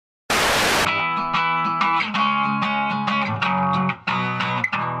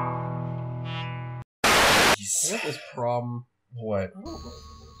What? I don't know.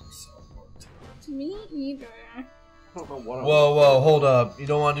 Me either. I don't know what. Whoa, hold up. You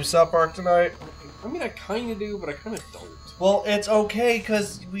don't want to do South Park tonight? I mean, I kind of do, but I kind of don't. Well, it's okay,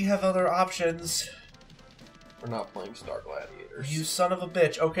 because we have other options. We're not playing Star Gladiators. You son of a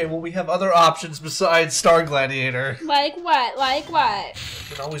bitch. Okay, well, we have other options besides Star Gladiator. Like what? Like what?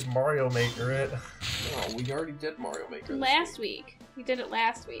 You can always Mario Maker it. No, we already did Mario Maker Last week. We did it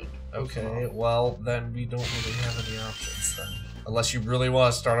last week. Okay, well, then we don't really have any options then. Unless you really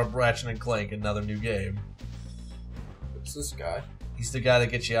want to start up Ratchet and Clank, another new game. It's this guy. He's the guy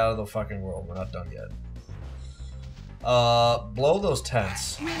that gets you out of the fucking world. We're not done yet. Blow those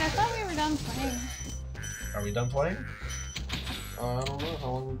tents. I mean, I thought we were done playing. Are we done playing? I don't know how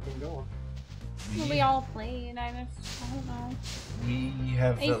long we've been going. Well, we all played. I don't know. We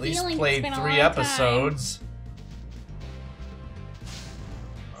have I at least feel like played it's been a 3 long episodes.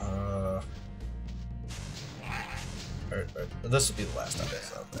 This will be the last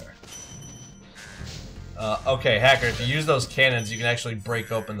episode there. Okay, Hacker, if you use those cannons, you can actually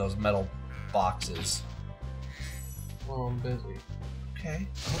break open those metal boxes. Well, I'm busy. Okay.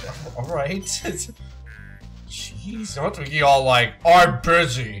 Alright. Jeez, don't be all like, I'm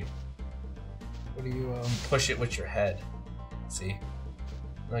busy. What do you, Push it with your head. See?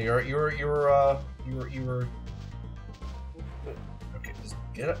 No, you were okay, just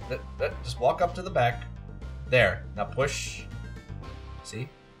get up, just walk up to the back. There. Now push. See?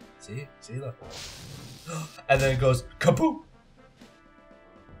 See? See? Look. And then it goes kaboom.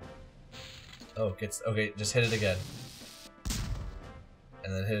 Oh, it gets okay. Just hit it again,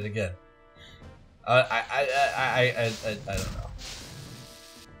 and then hit it again. I don't know.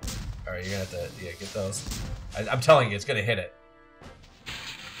 All right, you're gonna have to get those. I'm telling you, it's gonna hit it.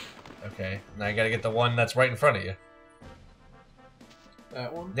 Okay, now you gotta get the one that's right in front of you.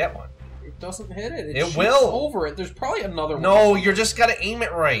 That one? That one. It doesn't hit it. It will. Over it. There's probably another one. No, you're just gotta aim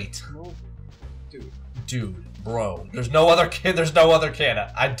it right. No. Dude, bro. There's no other kid. There's no other cannon.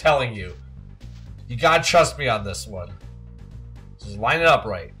 I'm telling you. You gotta trust me on this one. Just line it up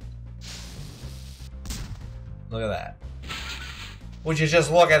right. Look at that. Would you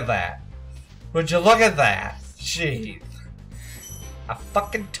just look at that? Would you look at that? Jeez. I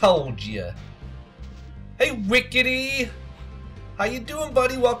fucking told you. Hey, Wickety! How you doing,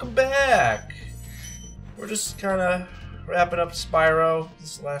 buddy? Welcome back. We're just kind of wrapping up Spyro.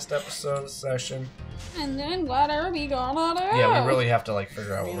 This is the last episode of the session. And then what are we gonna do? Yeah, we really have to like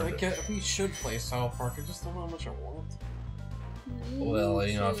figure out I mean, what we're doing. we should play South Park. I just don't know how much I want. Well,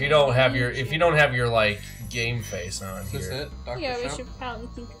 you know, if you don't have your like game face on Is this here, it? Dr. Yeah, we Shemp? should probably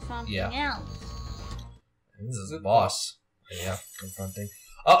think of something Yeah. else. this is the boss. Yeah, confronting.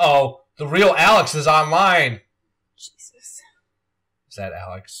 Uh-oh, the real Alex is online. Jesus. Is that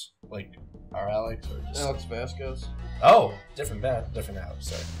Alex? Like our Alex or just Alex Vasquez. Oh, different Alex.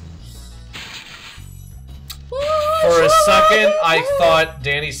 Sorry. For a second, I thought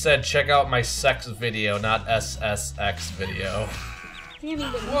Danny said, "Check out my sex video," not SSX video. Danny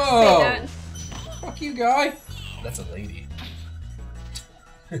wouldn't Whoa. say that. Fuck you, guy. That's a lady.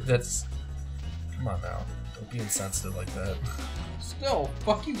 That's. Come on now. Don't be insensitive like that. Still,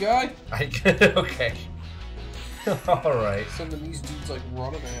 fuck you, guy. Okay. Alright. Sending these dudes like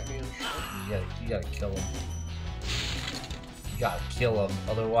running at me and shit. You gotta kill him. You gotta kill him.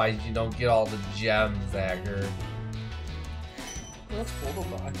 Otherwise, you don't get all the gems, Hacker. That's cool,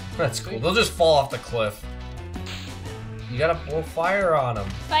 they'll die. That's cool. They'll just fall off the cliff. You gotta blow fire on them.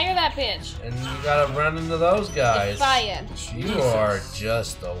 Fire that bitch. And you gotta run into those guys. It's fired. You are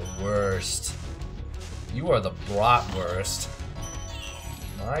just the worst. You are the bratwurst.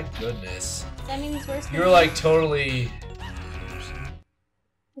 My goodness. That means he's worse than You're me. like totally...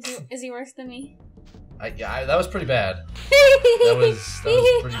 Is he worse than me? Yeah, that was pretty bad. That was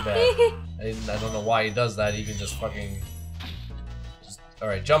pretty bad. I don't know why he does that. He can just fucking...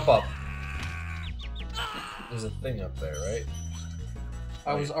 Alright, jump up. There's a thing up there, right?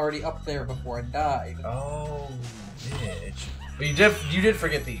 I was already up there before I died. Oh, bitch. But you did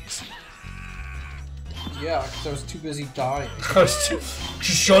forget these. Yeah, because I was too busy dying.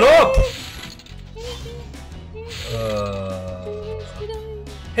 Shut up!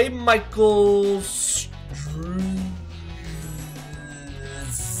 Hey, Michael Struzik.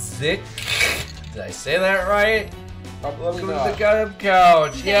 Did I say that right? Probably Welcome to not. the goddamn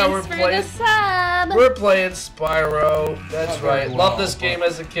couch. Yeah, Thanks we're for playing. the sub. We're playing Spyro. That's Not very right. well, Love this but- game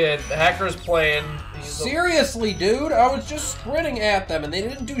as a kid. Hacker's playing. Seriously, dude, I was just sprinting at them and they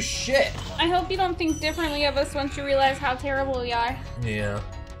didn't do shit. I hope you don't think differently of us once you realize how terrible we are. Yeah.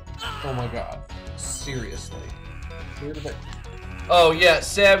 Oh my god. Seriously. Where did they... Oh yeah,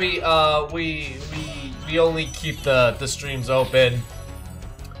 Savvy. We we only keep the streams open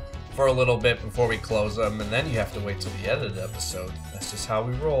for a little bit before we close them, and then you have to wait till the edited episode. That's just how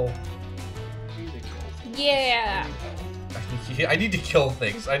we roll. Yeah. I need to kill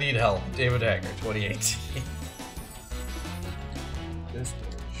things. I need help. David Hacker, 2018.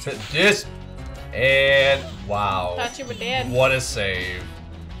 This and wow. Thought you were dead. What a save.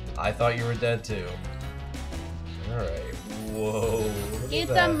 I thought you were dead too. Alright. Whoa. Get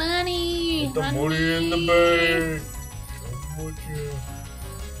the money. Get the money in the bank.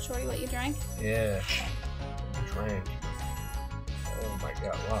 Shorty, what you drank? Yeah. Drank. Oh my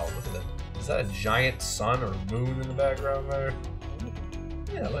god. Wow, look at that. Is that a giant sun or moon in the background there?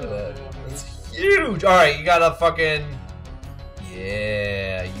 Yeah, look at that. It's huge. Alright, you got a fucking...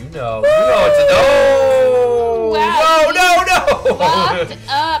 Yeah, you know. You know what to do. Wow. No! Fucked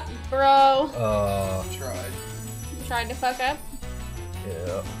up, bro. Tried. You tried to fuck up?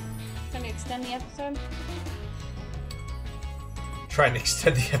 Yeah. Trying to extend the episode? Trying to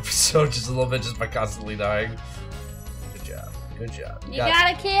extend the episode just a little bit just by constantly dying. Good job. Good job. You got a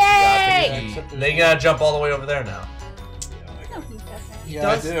You key! got the key. They gotta jump all the way over there now. No, he doesn't. Yeah,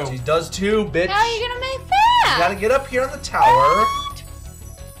 I do. He does too, bitch. How are you gonna make You that? gotta get up here on the tower.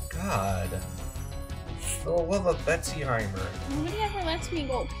 God. Oh, what about Betsyheimer? Nobody ever lets me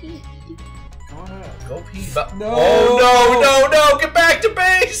go pee. Go ahead. Go pee. But No. Oh, no. Get back to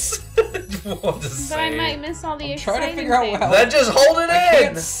base. What to But say? I might miss all the I'm exciting trying to figure out things. how. Then just hold it I in.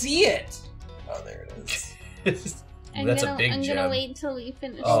 can't see it. Oh, there it is. That's a big I'm gem. gonna wait until we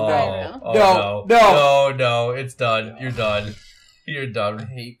finish Oh, Spyro. oh, No. no, it's done. You're done. You're I done.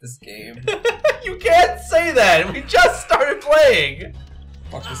 hate this game. You can't say that. We just started playing.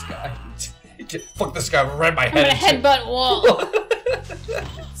 Fuck this guy. Fuck this guy right in my I'm gonna head. headbutt wall.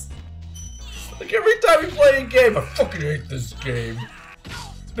 Like every time we play a game, I fucking hate this game.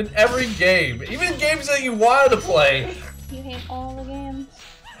 It's been every game, even games that you wanted to play. You hate all the games.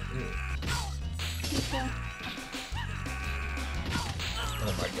 Me too.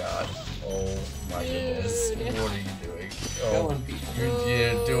 Oh my god. Oh my goodness. Dude. What are you doing? Oh, Killing people.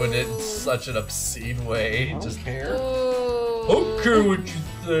 you're doing it in such an obscene way. I don't Just care. okay, what you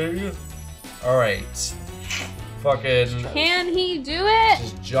say? Alright. Fucking Can he do it?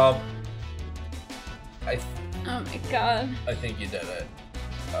 just jump. Oh my god. I think you did it.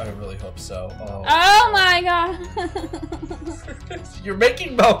 I really hope so. Oh, Oh my god. You're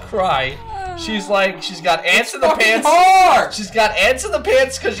making Mel cry. She's like, she's got ants in the Fucking pants. hard. She's got ants in the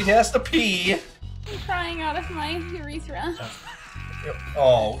pants because she has to pee. I'm crying out of my urethra.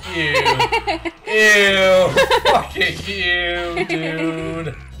 Oh, ew. Ew. Fucking ew,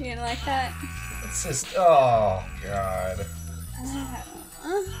 dude. You didn't like that? It's just, oh, God.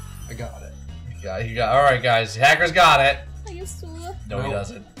 I got it. You got, alright, guys. Hacker's got it. Are you sore? No, he Nope.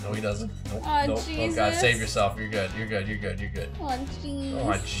 doesn't. No, he doesn't. Nope. Aw, nope. Oh, God, Jesus. save yourself. You're good. You're good. You're good. You're good. Oh jeez.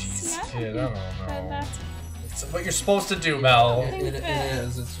 Oh, jeez. Kid, I don't know. That's It's what you're supposed to do, Mel. It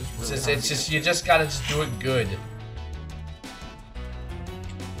is. It's just really hard It's to just get. you just gotta just do it good.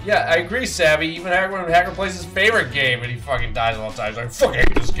 Yeah, I agree, Savvy. Even when Hacker plays his favorite game and he fucking dies all the time, he's like, fuck, I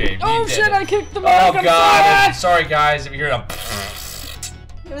hate this game. Oh He did shit, it. I kicked the mic. Oh I'm god, sorry. sorry guys if you hear a.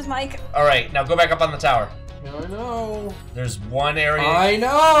 It was Mike. Alright, now go back up on the tower. I know. There's one area. I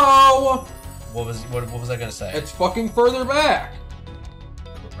know. What was I gonna say? It's fucking further back.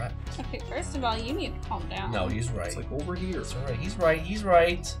 Correct. Okay, first of all, you need to calm down. No, he's right. It's like over here. It's alright. He's right. He's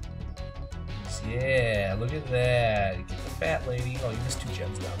right. Yeah, look at that. Get the fat lady. Oh, you missed 2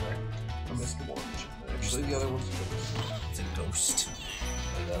 gems down there. I missed one. Actually, the other one's close. It's a ghost.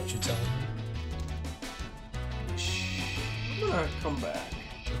 Is that what you're telling me? Shh. I'm gonna come back.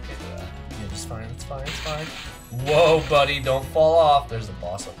 Okay, yeah, it's fine. It's fine. It's fine. Whoa, buddy, don't fall off. There's the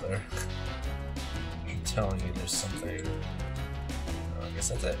boss up there. I'm telling you, there's something. Oh, I guess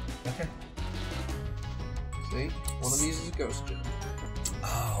that's it. Okay. See? One of these is a ghost gem.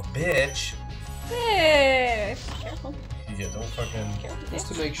 Oh, bitch. Hey, careful. Yeah, don't fucking. Careful, Just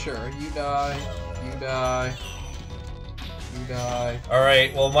to bitch. make sure. You die. You die. You die.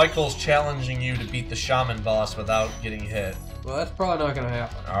 Alright, well, Michael's challenging you to beat the shaman boss without getting hit. Well, that's probably not gonna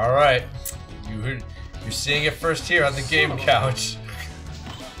happen. Alright. You're seeing it first here on the game couch.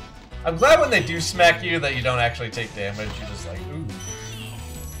 I'm glad when they do smack you that you don't actually take damage. You're just like, ooh.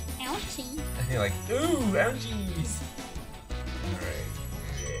 Ouchie. And you're like, ooh, ouchies. Alright.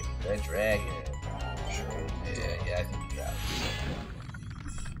 Yeah, that dragon. Yeah, I think you got it.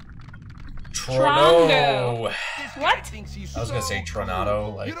 Trono. What? I was gonna say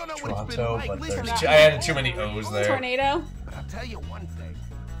Tronado, like Toronto, but there's Tornado. I added too many O's there. Tornado. But I'll tell you one thing.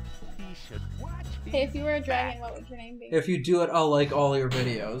 He should watch Hey, if you were a dragon, what would your name be? If you do it, I'll like all your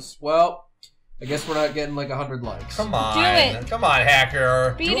videos. Well, I guess we're not getting like 100 likes. Come on. Do it. Come on,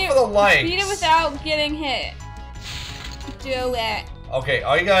 hacker. Beat Do it for the likes. Beat it without getting hit. Do it. Okay,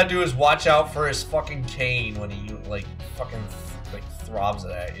 all you gotta do is watch out for his fucking cane when he, like, fucking, like, throbs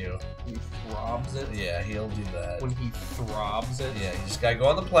it at you. He throbs it? Yeah, he'll do that. When he throbs it? Yeah, you just gotta go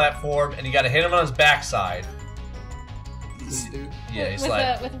on the platform, and you gotta hit him on his backside. This dude? Yeah, he's with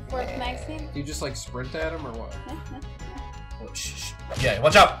like... with a fourth magazine. Do you just like sprint at him or what? Oh, shh. Yeah,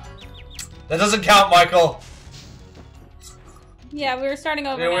 watch out! That doesn't count, Michael! Yeah, we were starting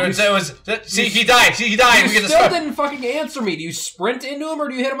over. It Now. was, see, he died! See, he died! You still didn't fucking answer me. Do you sprint into him or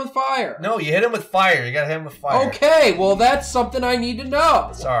do you hit him with fire? No, you hit him with fire. You gotta hit him with fire. Okay, well that's something I need to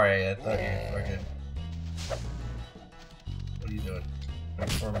know. Sorry, I thought you fucking... What are you doing? Wait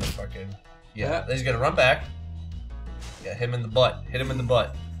for him to fucking... Yeah, he's gonna run back. Yeah, hit him in the butt. Hit him in the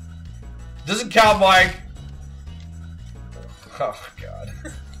butt. Doesn't count, Mike! Oh, God.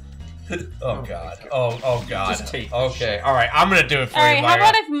 Oh, God. Oh, God. Just take okay, alright, I'm gonna do it for Alright, you, how Mike.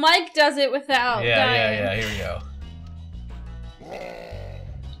 about if Mike does it without dying? Yeah, here we go.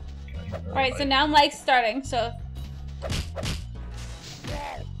 Alright, so now Mike's starting, so...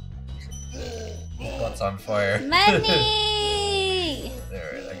 Butt's on fire. Melanie!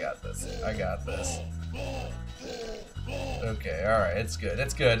 Alright, I got this. I got this. Okay, alright, it's good.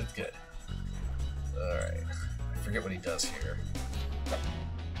 It's good. It's good. Alright. I forget what he does here.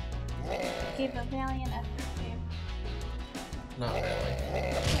 Give a valiant effort, babe. Not really.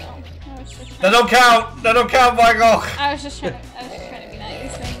 I was just That trying don't count! That don't count, Michael! I was just trying to be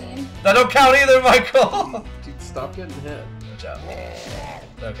nice, I mean. That don't count either, Michael! Dude, stop getting hit. Watch out.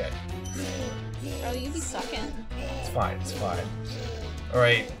 Okay. Bro, you be sucking. It's fine, it's fine.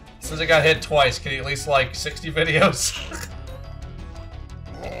 Alright, since I got hit twice, can you at least like 60 videos?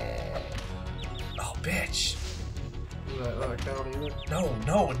 Oh, bitch. Does that count either?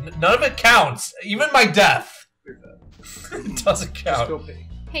 No, none of it counts. Even my death. You're dead. It doesn't Just count. go pee.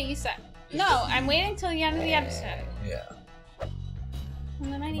 Hey, you suck. No, I'm waiting till the end of the episode. Yeah.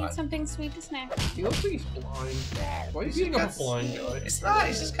 And then I need something sweet to snack on. He looks like he's blind. Why are you beating up a blind guy? It's not,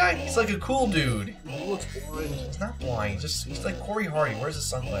 he's this guy, he's like a cool dude. He looks blind. He's not blind, he's like Corey Hardy, wears his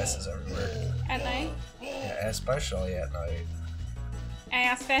sunglasses everywhere. At night? Yeah, especially at night.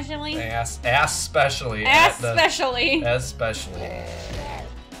 Especially? Especially. Especially.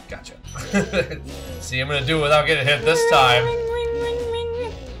 Gotcha. See, I'm gonna do it without getting hit this time. You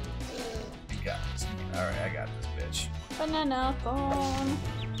got this. Alright, I got this, bitch. Banana phone.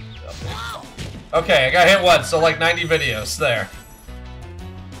 Okay, I got hit once, so like 90 videos. There.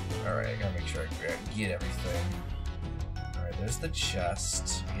 Alright, I gotta make sure I get everything. Alright, there's the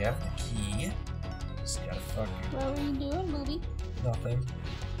chest. We have the key. Just gotta fucking... What were you doing, booby? Nothing.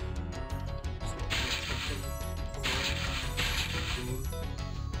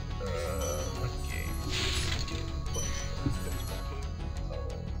 What game?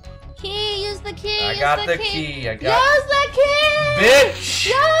 Key, use the key. I got the key. I got. Use the key. Bitch!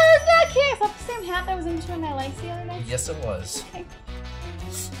 Use the key. Is that the same hat that was in between my legs the other day? Yes, it was. Okay.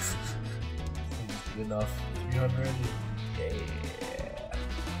 Good enough. 300. Yeah.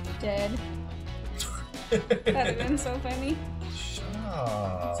 Dead. That would have been so funny. Shut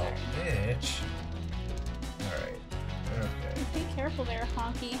up, Sorry. bitch. Alright. Okay. Be careful there,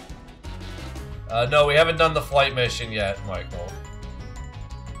 honky. No, we haven't done the flight mission yet, Michael.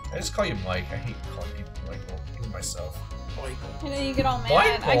 I just call you Mike. I hate calling people Michael. Even myself. I know you get all mad.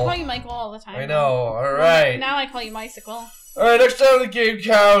 Michael. I call you Michael all the time. I know. Alright. Now I call you Bicycle. Alright, next time on the game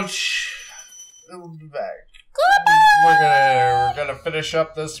couch. We'll be back. Goodbye! We're gonna finish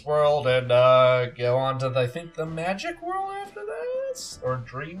up this world and go on to I think the magic world after this? Or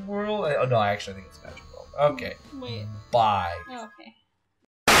dream world? Oh no, actually I think it's magic world. Okay. Wait. Bye. Okay.